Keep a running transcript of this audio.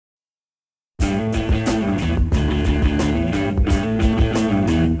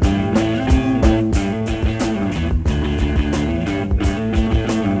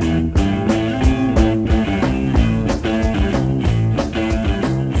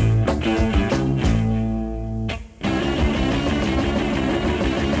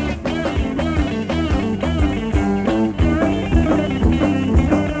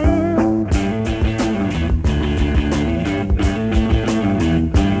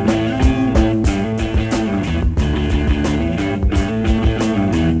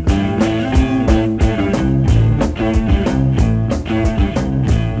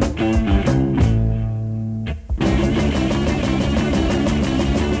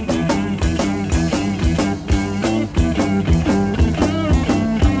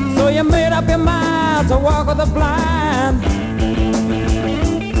how to walk with the blind?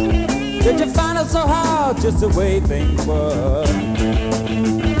 Did you find it so hard just the way things were?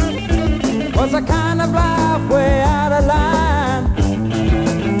 Was the kind of life way out of line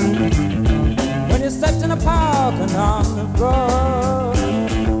when you stepped in the park and on the road?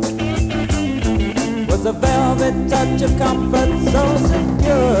 Was the velvet touch of comfort so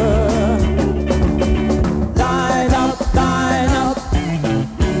secure? Line up, line up.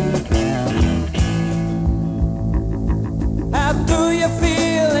 How do you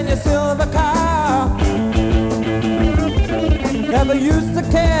feel in your silver car? Never used to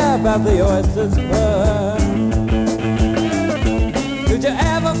care about the oysters were. Did you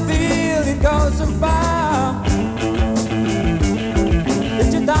ever feel you'd go so far?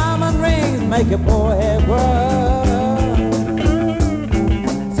 Did your diamond rings make your poor head whirl?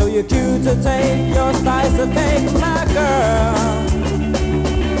 So you're cute to take your slice of cake, my girl.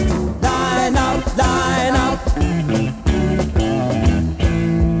 Line up, line up.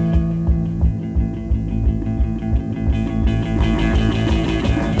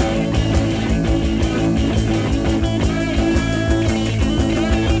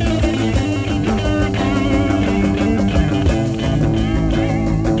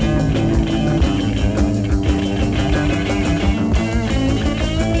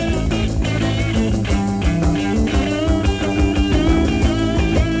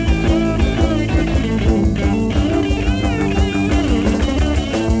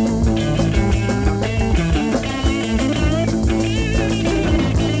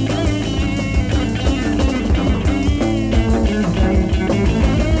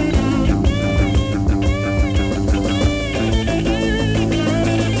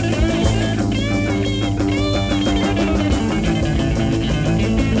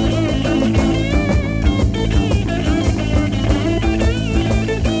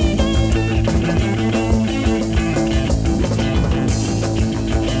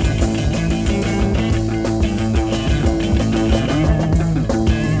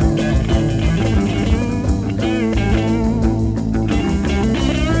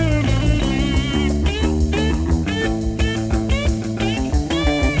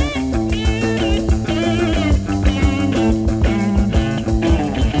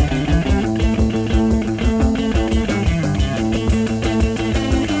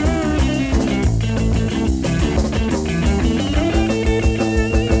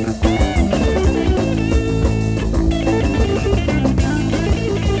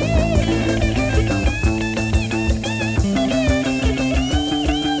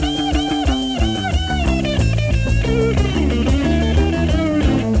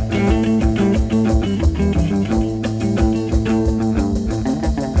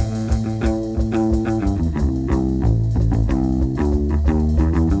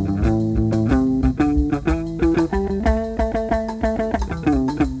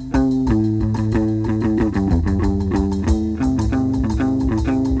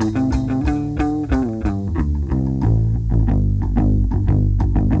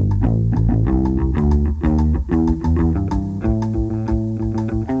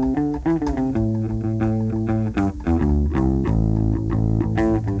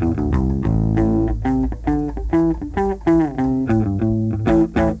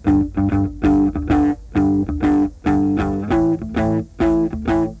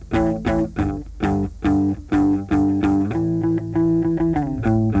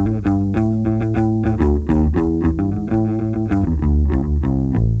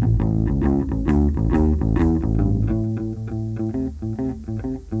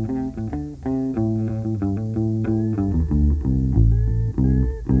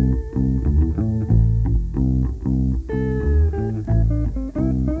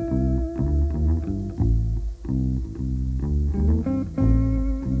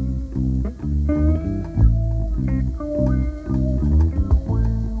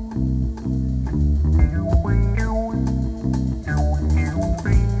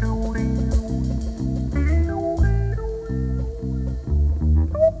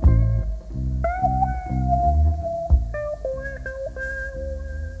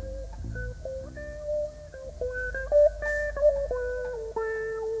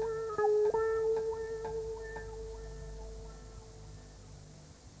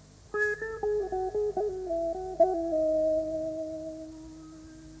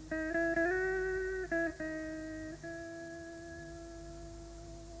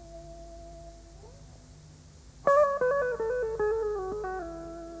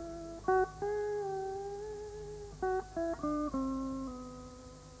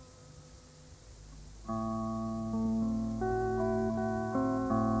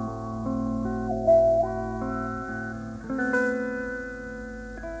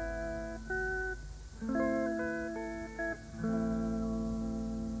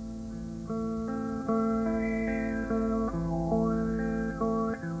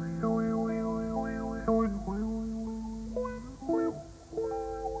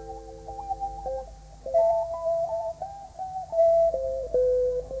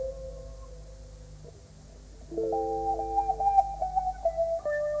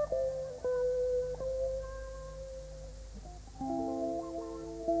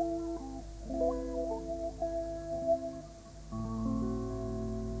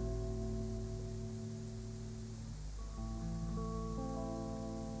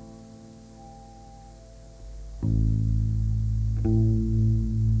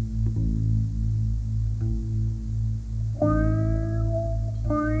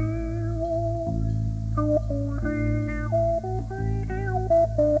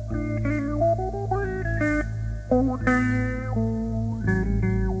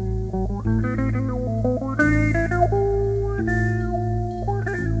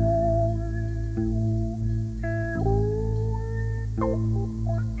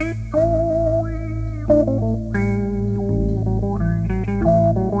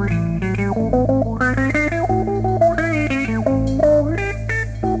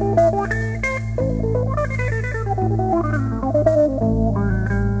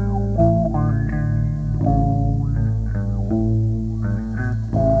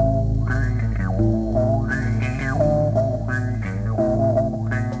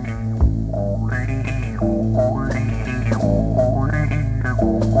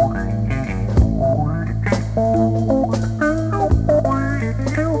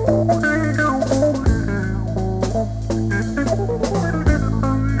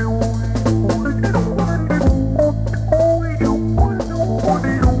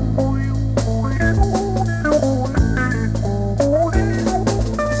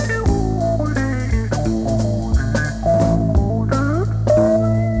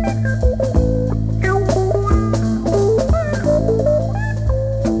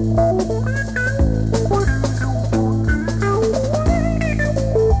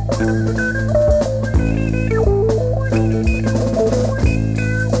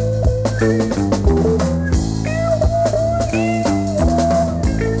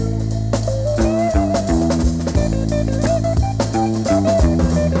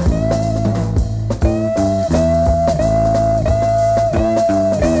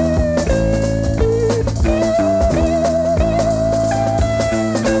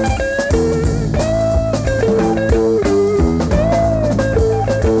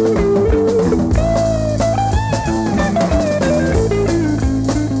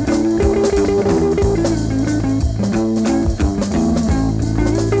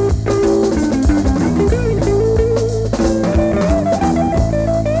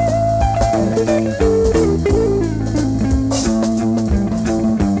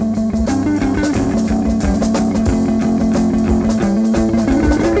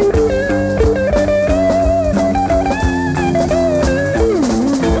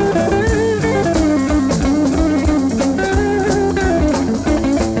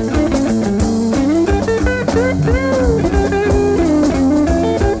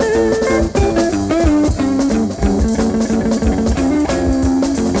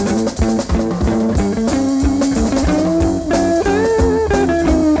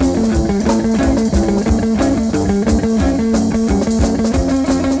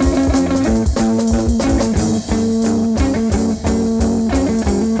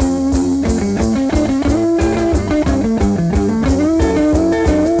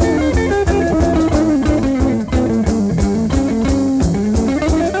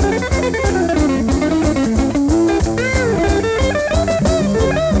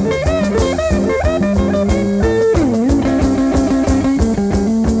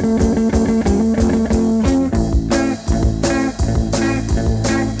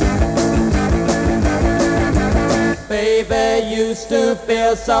 Baby used to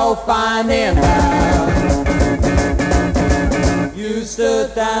feel so fine in love. Used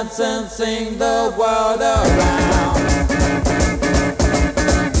to dance and sing the world around.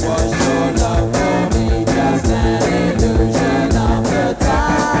 Was your love for me just an illusion of the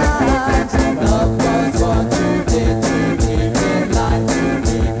times? Love was what you did to keep it light, to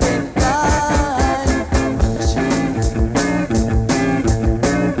keep it light.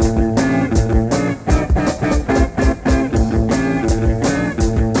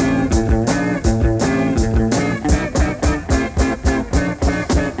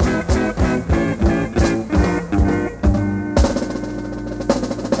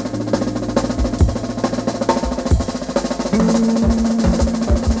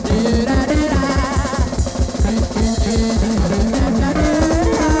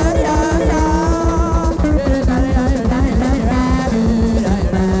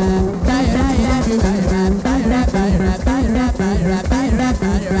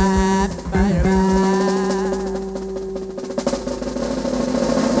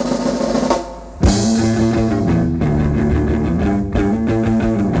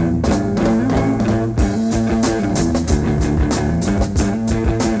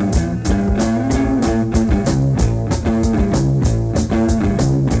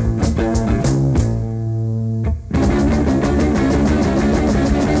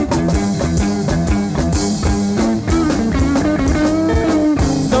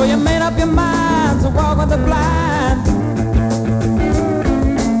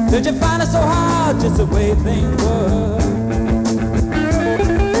 Did you find it so hard just the way things were?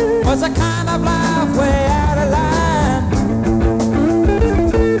 Was a kind of life way out of line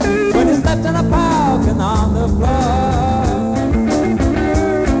when you slept in a park and on the floor?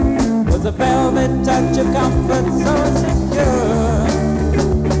 Was a velvet touch of comfort so secure?